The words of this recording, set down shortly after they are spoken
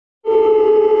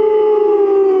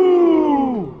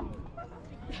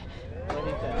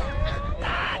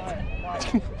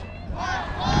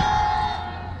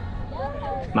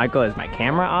Michael, is my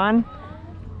camera on?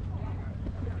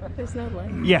 There's no light.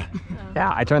 Yeah.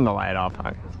 Yeah, I turned the light off.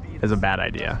 It's a bad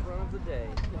idea.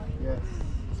 Yes.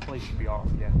 This place should be off,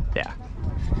 yeah. Yeah.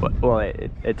 Well,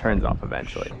 it turns off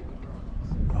eventually.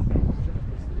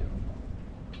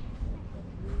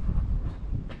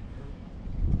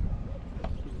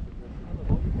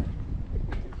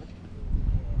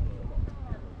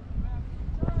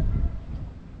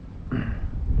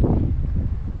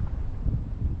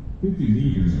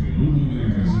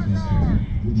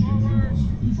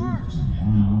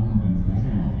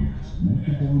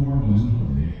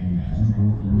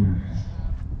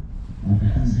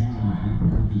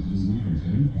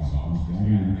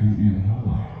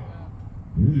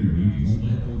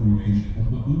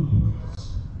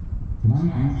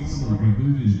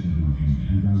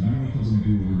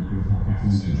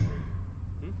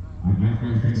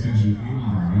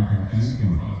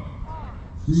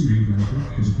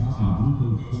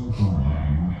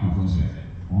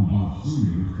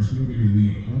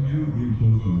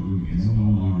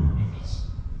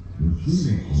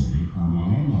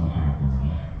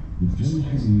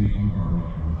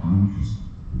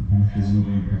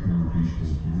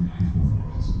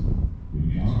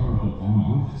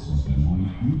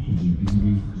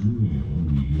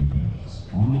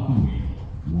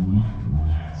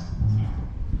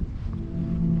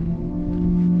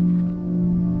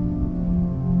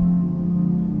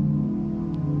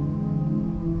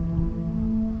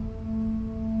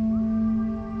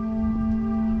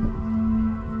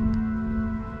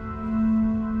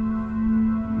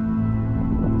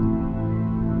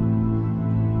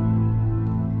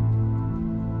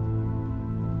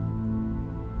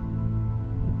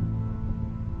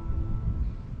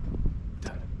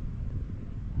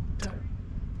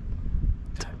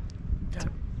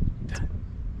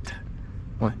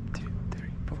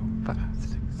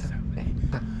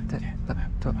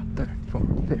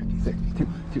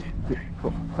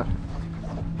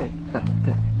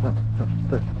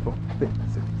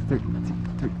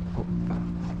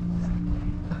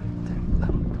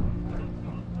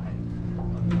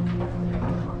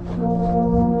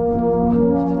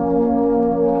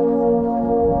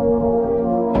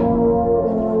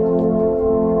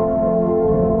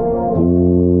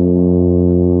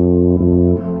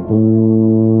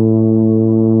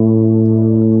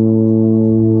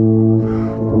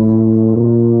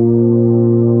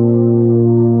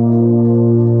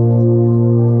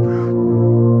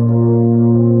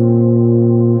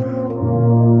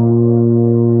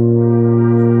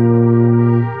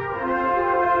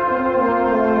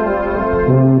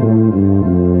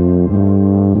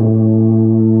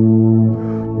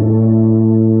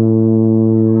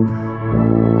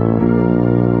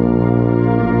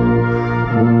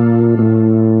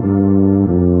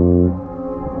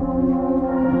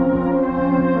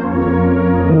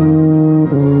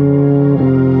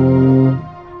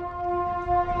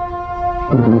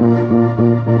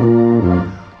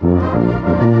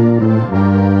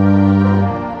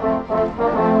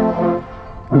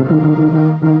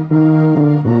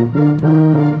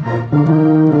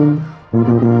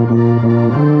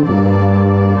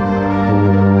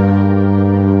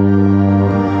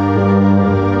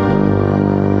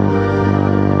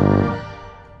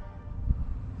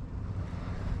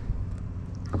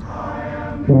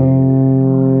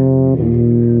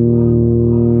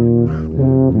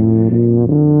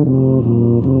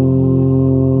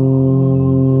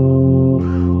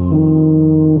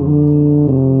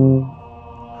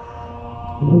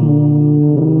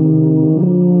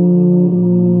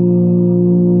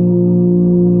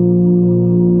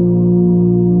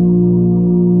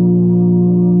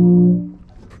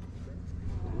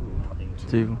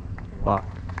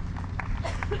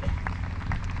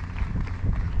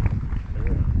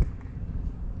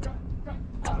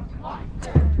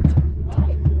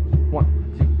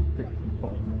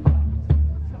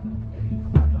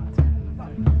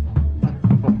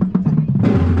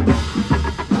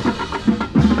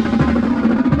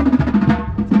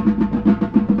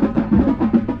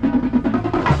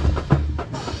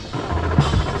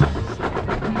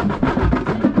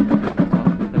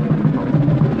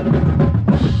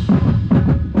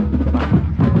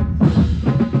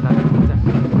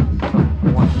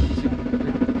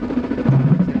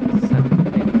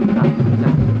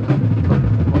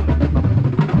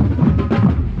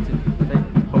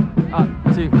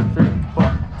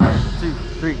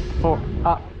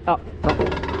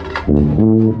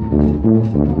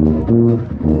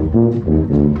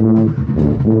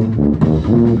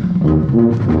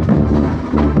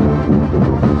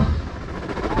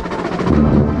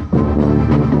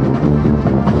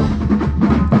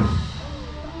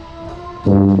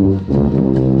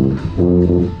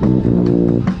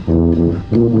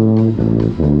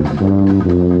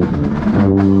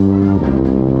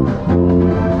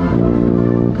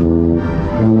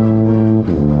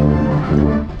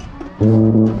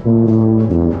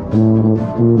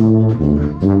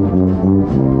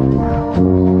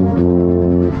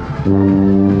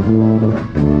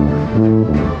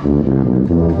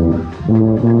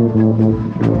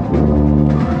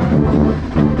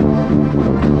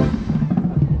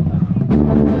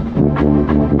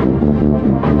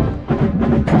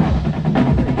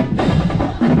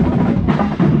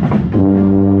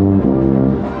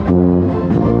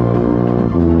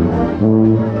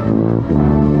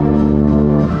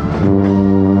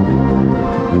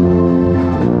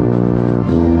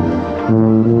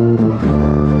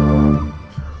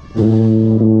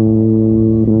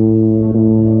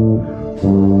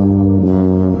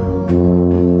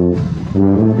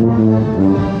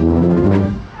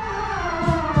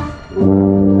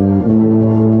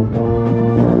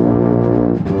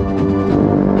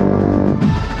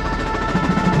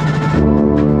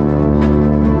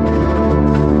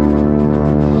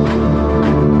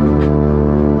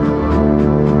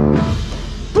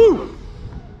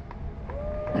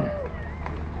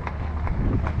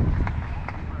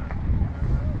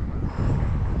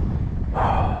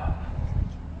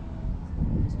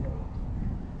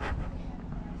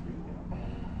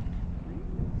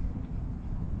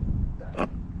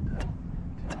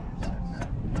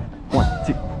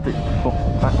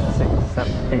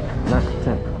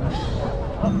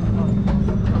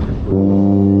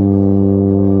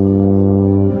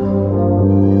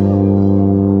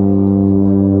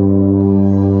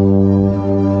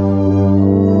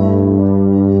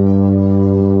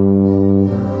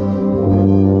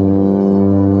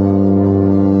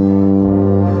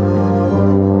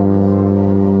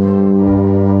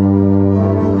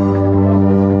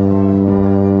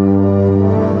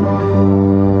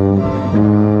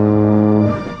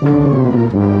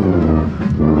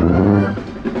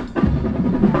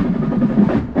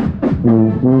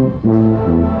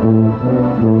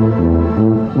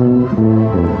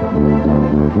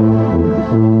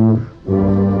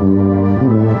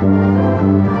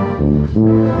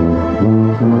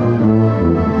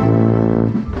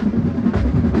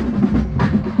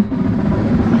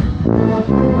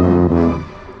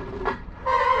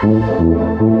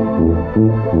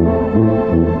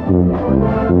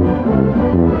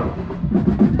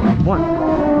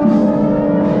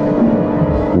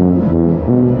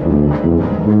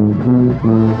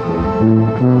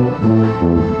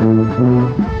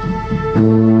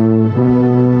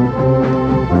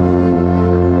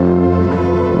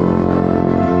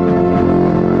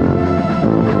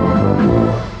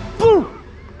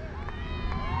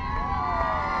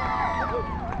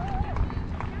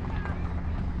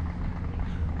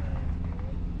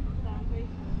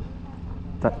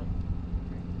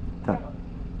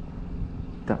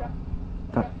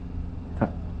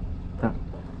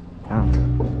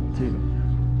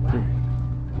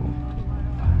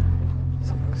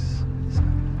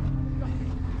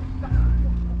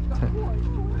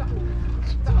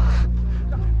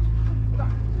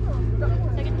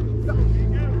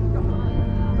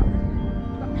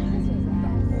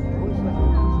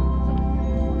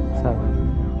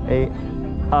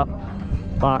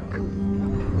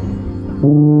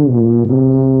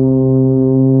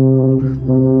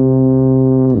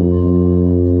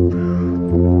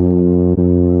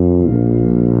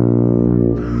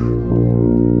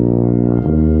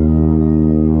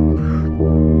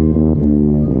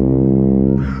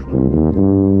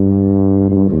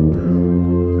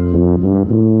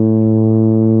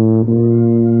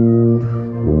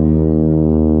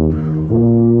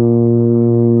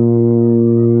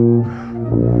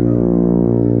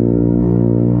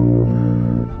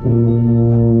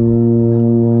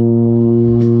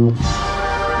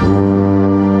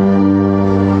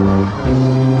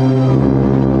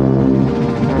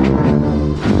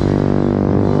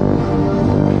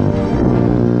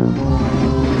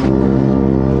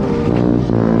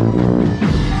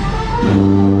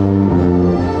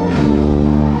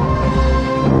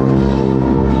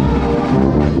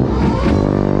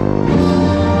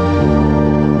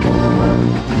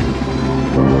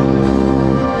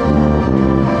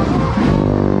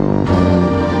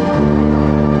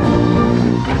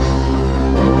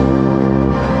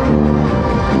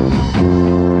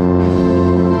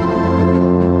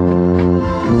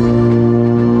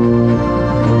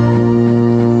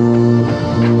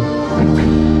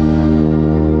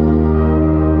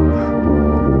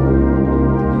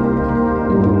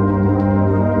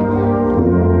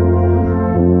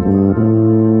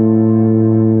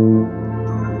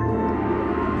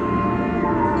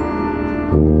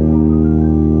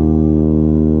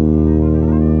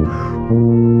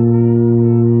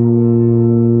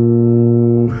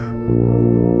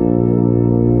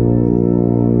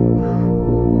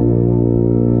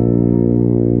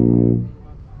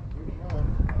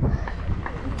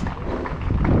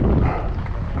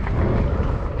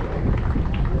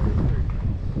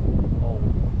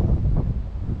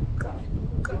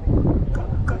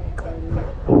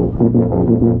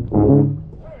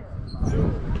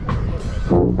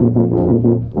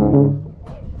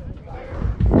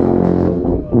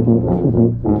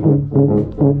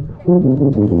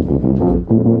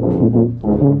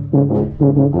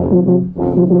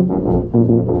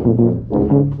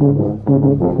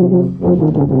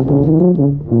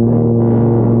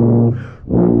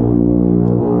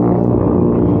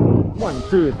 One,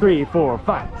 2, 3, 4,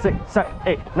 5, 6, 7,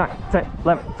 8, 9, 10,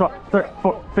 11, 12, 13,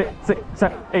 14, 15, 16,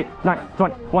 17, 18, 19,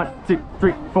 20, 1, 2,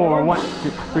 3, 4, 1,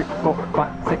 2, 3, 4,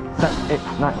 5, 6, 7, 8,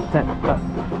 9, 10, 11,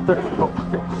 13,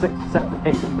 14, 15, 16, 17,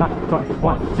 18, 19, 20,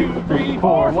 1, 2, 3,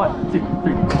 4, 1, 2,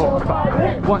 3, 4,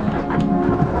 5, 1,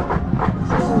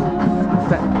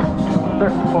 7,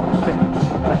 13, 14,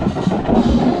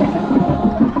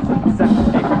 15,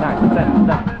 7, 8, 9, 10,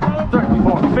 11, 13,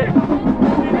 14, 15.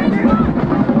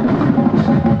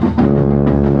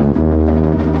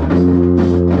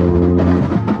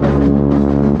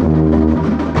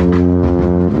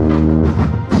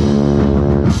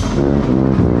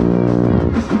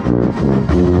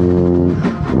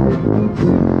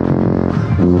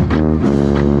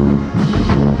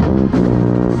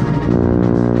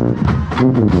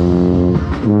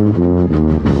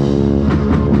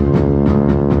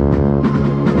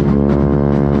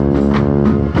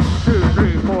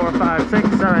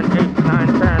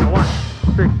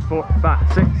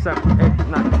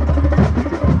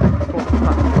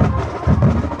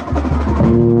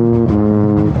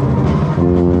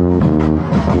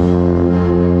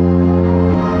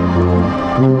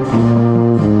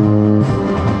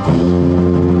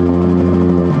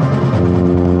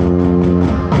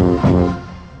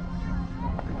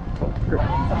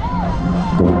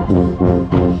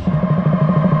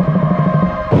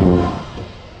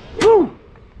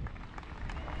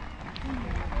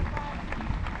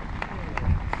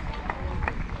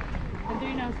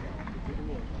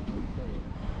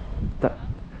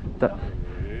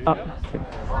 Up.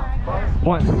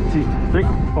 1, 2, 3,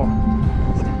 4,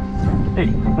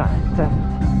 8, 9, 10.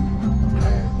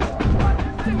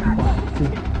 1, 2,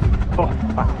 4,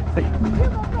 5, 6,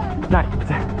 9,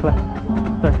 10, 11,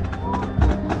 12,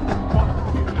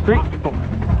 3, 4.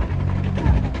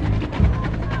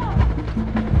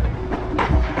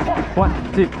 1,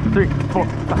 2, 3, 4,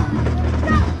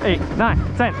 5, 8, 9,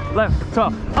 10, 11,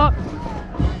 12. Up.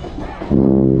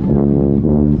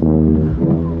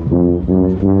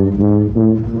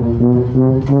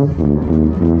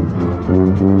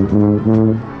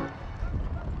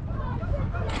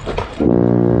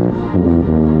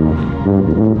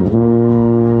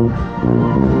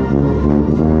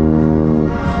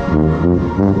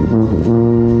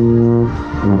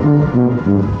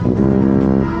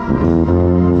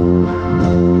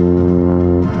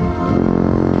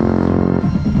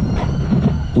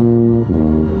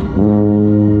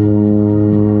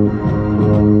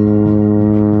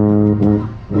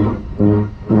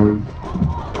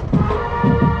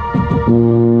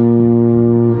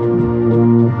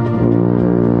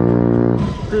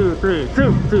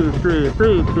 Two, three,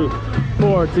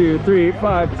 4, 2, 3,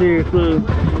 5, 2, 3.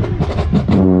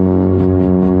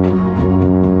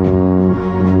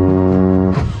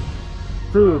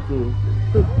 Two, 2,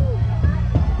 3.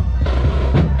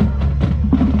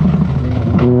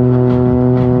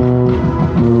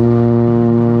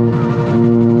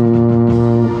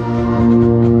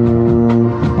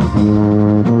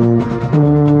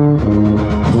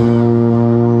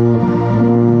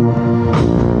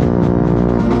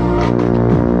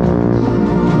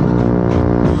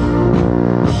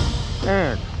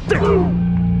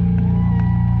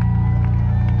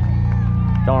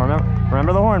 Don't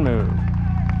remember the horn move.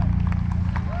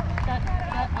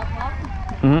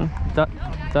 Duck,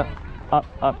 duck,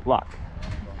 up, lock.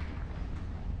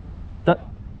 Duck,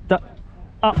 duck,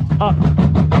 up.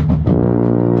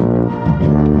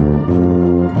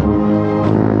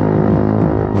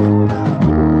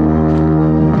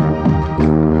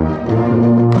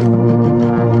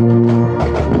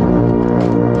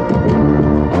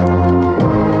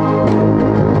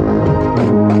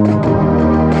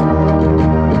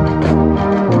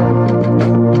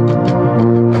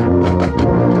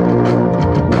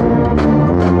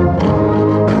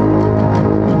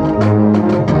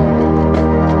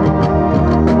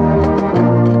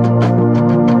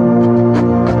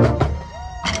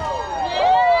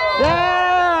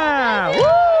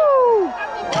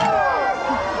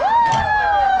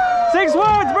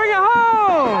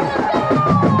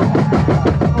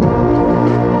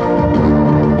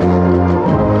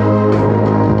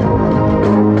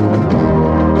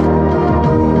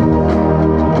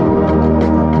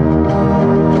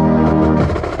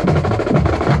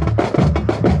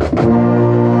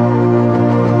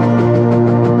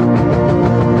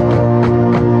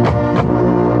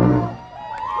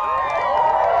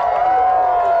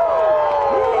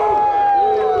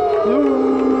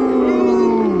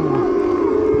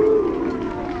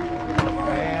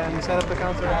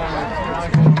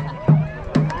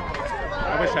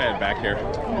 wish I had back here.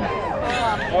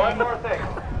 One more thing.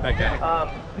 Okay.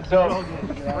 So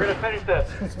we're gonna finish this.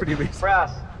 It's pretty amazing.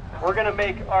 Brass, we're gonna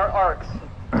make our arcs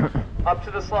up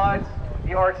to the slides,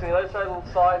 the arcs on the other side of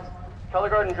the slides. Color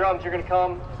guard and drums, you're gonna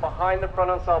come behind the front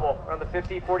ensemble around the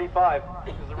 50-45.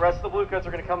 Because the rest of the Bluecoats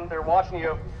are gonna come, they're watching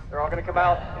you. They're all gonna come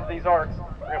out into these arcs.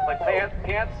 We're gonna play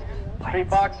pants, street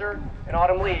boxer, and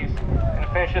autumn leaves. And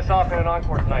finish this off in an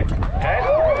encore tonight. Okay?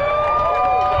 So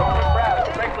Brass,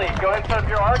 quickly, go ahead and set up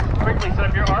your arcs. Quickly set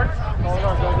up your arcs.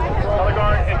 Color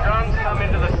guard and drums come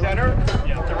into the center.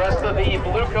 The rest of the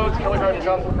Bluecoats, color guard and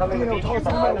drums will come into each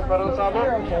behind the front ensemble.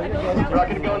 We're not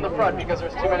going to go in the front because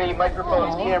there's too many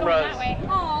microphones, cameras,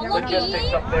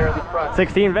 logistics up there in the front.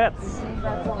 16 vets.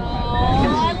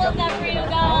 I love that for you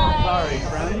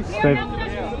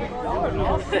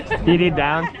guys. You need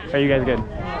down? Or are you guys good?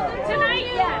 Tonight,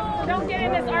 yes. Don't get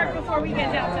in this arc before we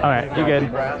get down to Alright, you're good.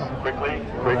 Quickly.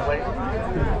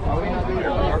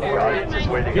 Just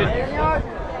waiting on you.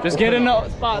 Just get in the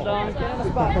spot, Don.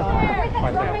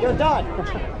 You're done.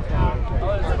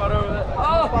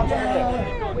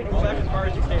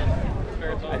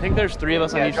 I think there's 3 of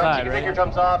us on each Drums, side, you can take right? your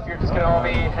drums off. You're just going to all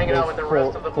be hanging out with the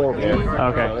rest of the Bluecoats.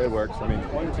 Okay. It works. I mean,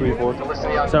 3,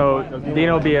 4. So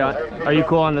Dino will be are you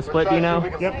cool on the split, Dino?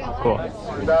 Yep. Cool.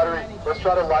 Battery. Let's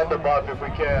try to line them up if we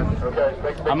can. Okay.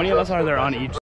 How many of us are there on each